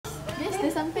Dah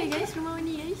sampai guys, rumah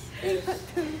Onie guys.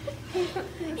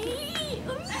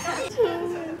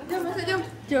 Jom masuk, jom.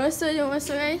 Jom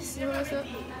masuk guys. Jom masuk.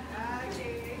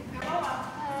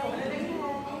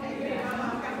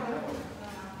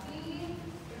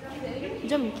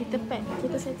 Jom kita pack.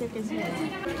 Kita settlekan semua.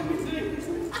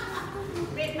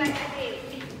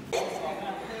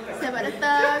 Selamat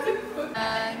datang.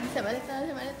 Selamat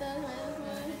datang.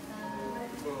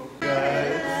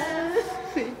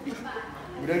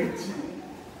 Budak kecil.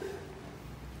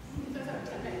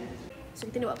 So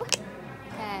kita nak buat apa?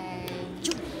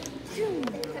 Jom.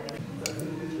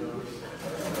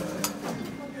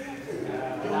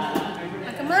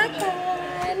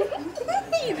 Makan.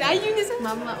 Rayu ni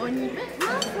semua. Mama Onie.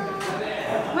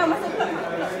 Mama masuk.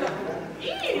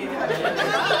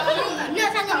 Nak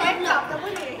sangat blok tak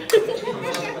boleh.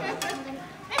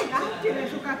 Dia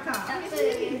suka tak.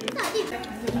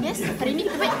 Yes, hari ni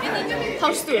kita buat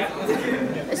house tour.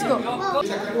 Let's go.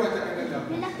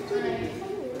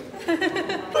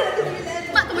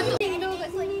 Mak tu betul.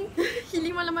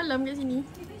 Healing malam-malam kat sini.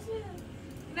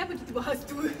 Kenapa kita buat house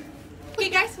tour? Okay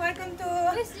guys, welcome to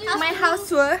My house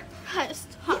tour.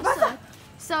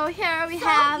 So here we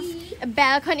have a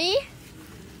balcony.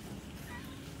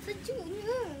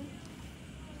 Sejuknya.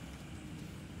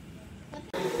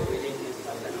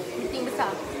 Meeting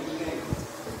besar.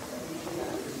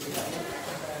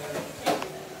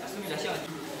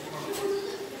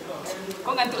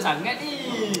 Kau ngantuk sangat ni.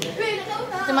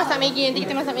 Kita masak Maggi, nanti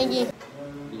kita masak Maggi.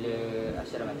 Bila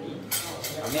Asyara mati,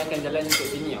 kami akan jalan ikut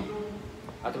sini tau.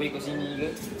 Ataupun ikut sini ke.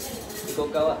 Ikut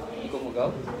kau lah, ikut muka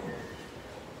kau.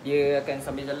 Dia akan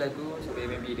sambil jalan tu sampai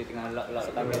maybe dia tengah lak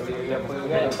tangan dia apa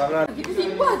kan. Kita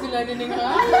simpah je lah dia dengar.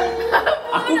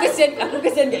 Aku kesian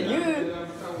kat dia.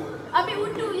 Ambil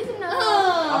wuduk je senang.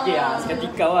 Okey ah,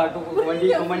 seketika lah kau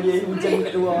mandi air hujan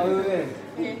kat luar ke kan.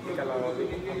 Kalau ambil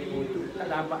wuduk tak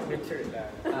nampak natural lah.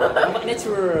 Nampak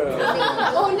natural.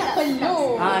 Oh nak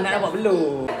peluh. Nak nampak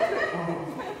peluh.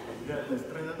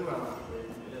 Stress tu lah.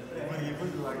 Mari pun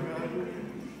keluarga.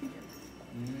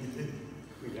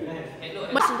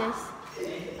 Masih guys.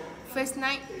 First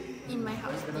night in my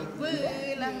house.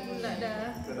 Belah pula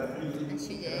dah.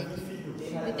 Asyik je lagi.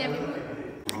 Nanti ambil mood.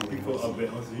 People are very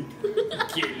Aussie.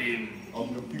 Kill him. All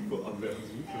the people are very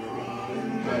Aussie.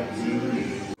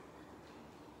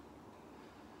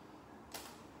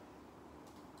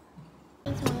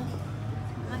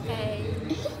 Makan.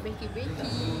 Breaky. Ya,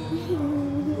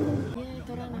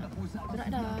 korang nak gerak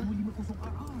dah.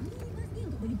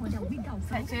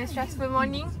 Such a stressful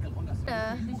morning.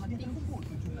 Dah.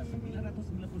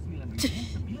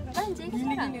 Banjir ke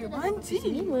sekarang? Banjir?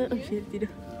 5. Okey,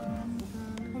 tidur.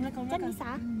 Kan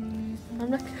bisa?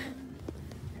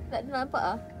 Tak ada nampak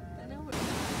ah? Tak nampak.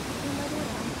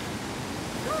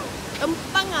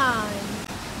 Empangan.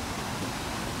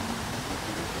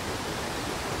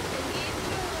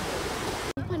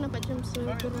 Apa nampak macam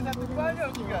sekurang-kurang.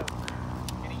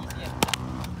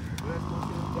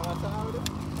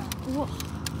 Wah.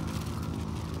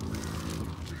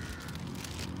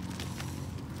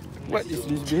 What is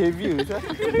this behaviour?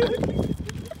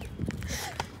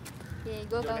 Okay,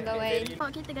 go kawan-kawan.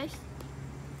 Bawa kita guys.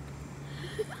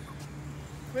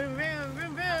 Brum.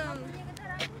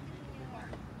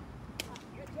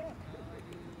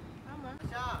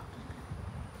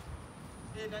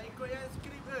 Nak ikut yang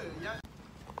skrip ke?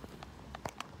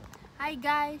 Hi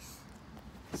guys.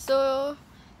 So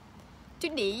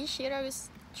today Syira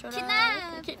was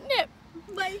kidnap.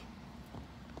 Bye.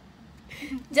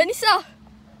 Janisa.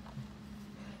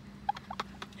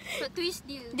 Plot twist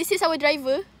dia. This is our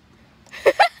driver.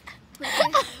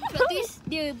 Plot twist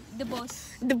dia the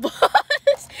boss. The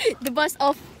boss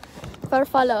of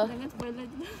Farfalla. Jangan spoiler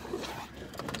je.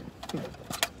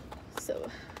 So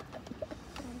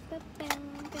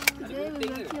Dia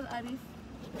will kill Arif.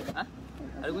 Ha?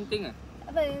 Ada gunting ke?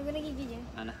 Apa? Guna gigi je.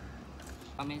 Nah.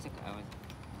 Pamer cakap apa?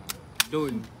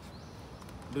 Don't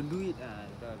do it ah.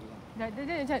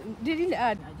 dia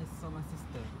relax. I just saw my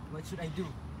sister. What should I do?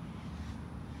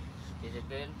 Okay,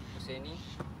 settle. Pasal ni.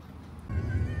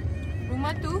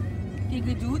 Rumah tu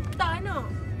 3 juta nak.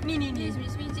 Ni.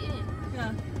 sebiji ni. Ya.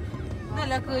 Dah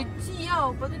lah kecil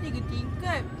tau. Lepas tu 3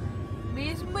 tingkat.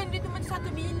 Basement dia tu macam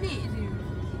 1 bilik je.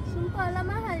 Sumpah lah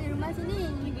mahal di rumah sini.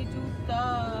 3 juta.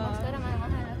 Sekarang mahal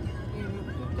lah.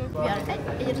 Biar kan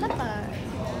dia dapat.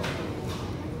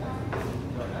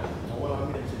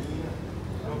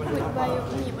 Goodbye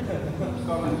Umi pun.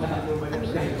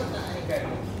 Amir.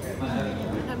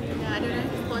 Alhamdulillah ada orang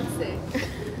sponsor.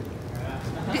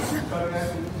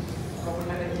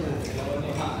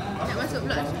 Nak masuk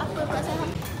vlog apa pasal?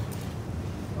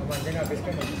 Abang jangan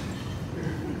habiskan.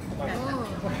 Oh.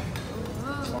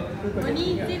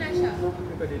 Onie, Zin, Asha.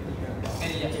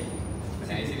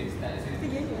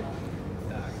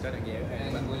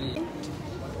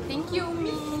 Thank you,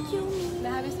 Umi.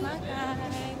 Dah habis makan.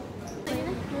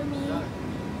 Umi.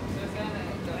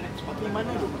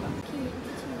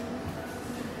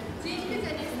 Zin ke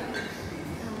Zanessa?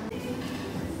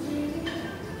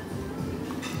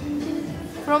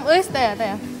 From us tak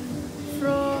ya?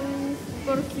 From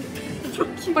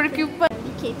Procupine.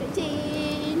 Okay, Tok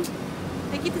Jin.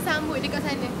 Dan kita sambut dekat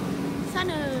sana.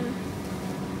 Sana.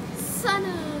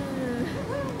 Sana.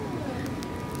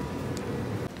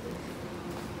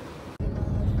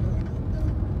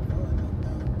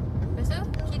 Lepas tu,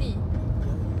 kiri.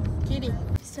 Kiri.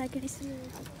 Struggle di sana.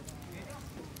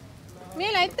 Ni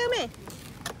lighter meh?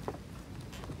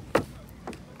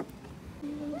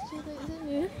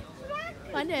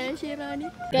 Pandai Syira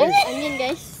ni. Guys, angin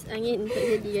guys. Angin tak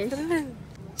jadi guys.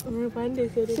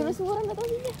 Pandai saya. Semua orang dah tahu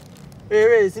sini.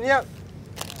 Weh, sini jap.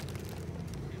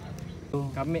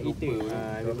 Kami kita.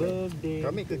 Happy birthday.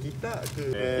 Kami ke kita ke?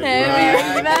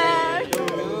 Happy birthday to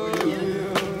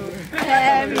you.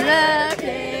 Happy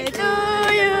birthday to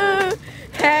you.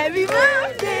 Happy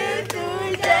birthday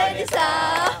to Zanessa.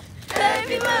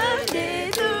 Happy birthday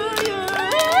to you.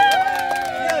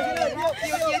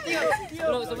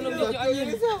 Sebelum dia tiup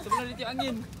angin. Sebelum dia tiup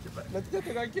angin. Nanti dia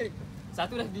tengah kek.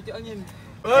 Satu dah ditiup angin.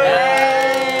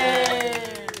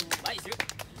 Baik siut.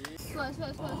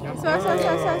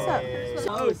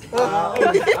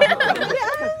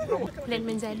 Plan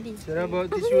menjadi. Syara bawa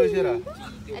tisu Syara.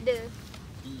 Ada.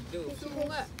 Hidup.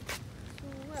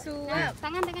 Suap.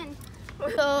 Tangan.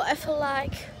 So I feel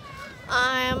like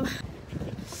I'm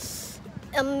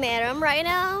a madam right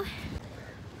now.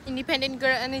 Independent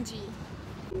girl energy.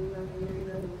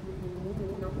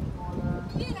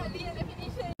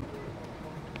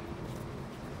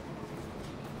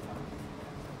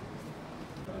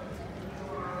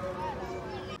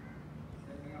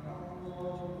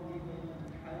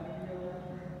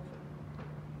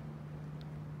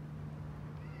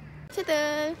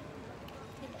 Cerita.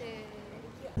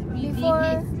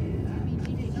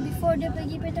 Before dia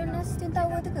pergi Petronas Twin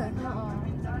Tower tu ke?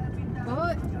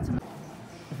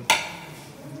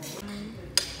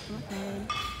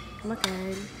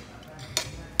 Makan.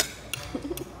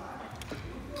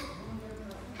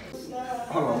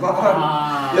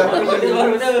 Ya, aku Dia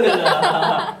baru tahu lah.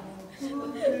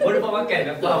 Baru dapat makan.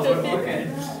 Baru makan.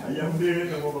 ayam dia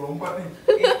nak bawa lompat ni.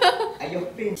 Ayuh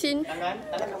ping. Chin. Tangan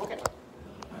kat poket.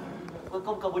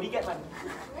 Kau bukan bodyguard kan?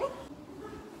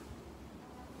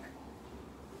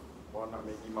 Kau nak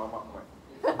Maggi mamak kan?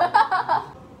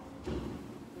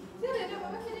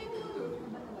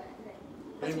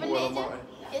 Ini buat mamak eh.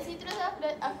 Kat situ dah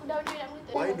aku dah nak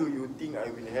menutup. Why do you think I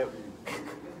will help you?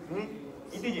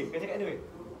 Itu je. Kau cakap tu.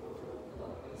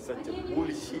 Such a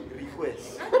bullshit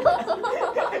request.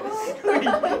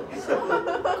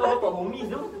 Kau bapak homies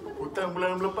tu. Hutang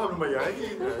bulan lepas belum bayar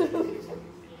lagi.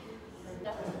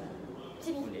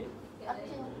 Sini.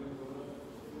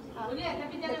 Boleh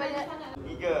tapi jangan banyak sangat.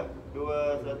 3, 2,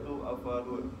 1, apa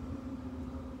 2.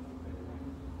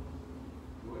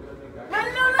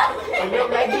 Belum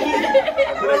lagi.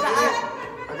 Aku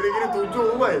dah kira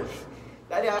 7 boy.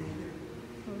 Tak ada.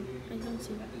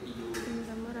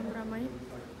 Sama ramai-ramai.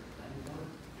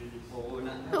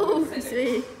 Oh,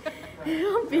 sweet.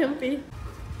 Hampir.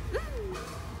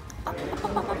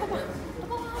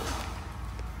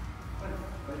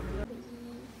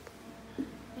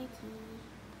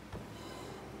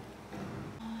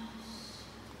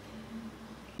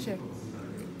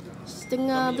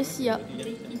 Setengah bersiap.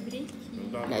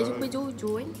 Nak jumpa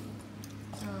Jojo kan?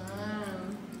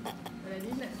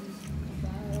 Berani nak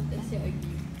tak siap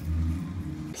lagi.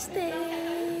 Stay.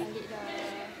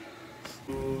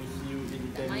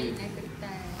 Main nak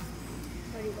kertas.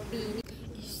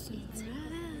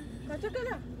 Kau cakap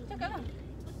lah.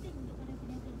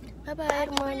 Bye bye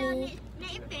rumah ni.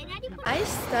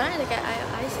 Ais sekarang dekat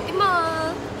Ais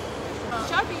Mall.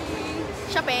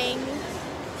 Shopping.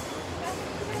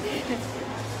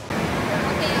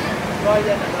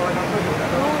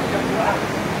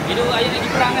 Itu ayat lagi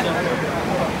perang kan?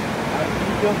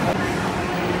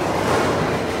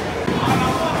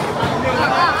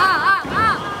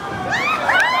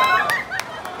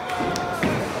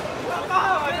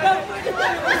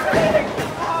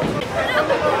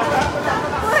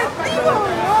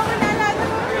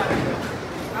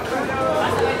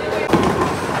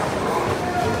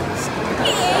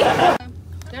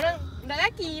 Diorang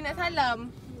lelaki nak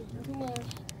salam.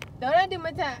 Diorang ada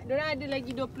macam, diorang ada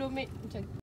lagi 20 minit macam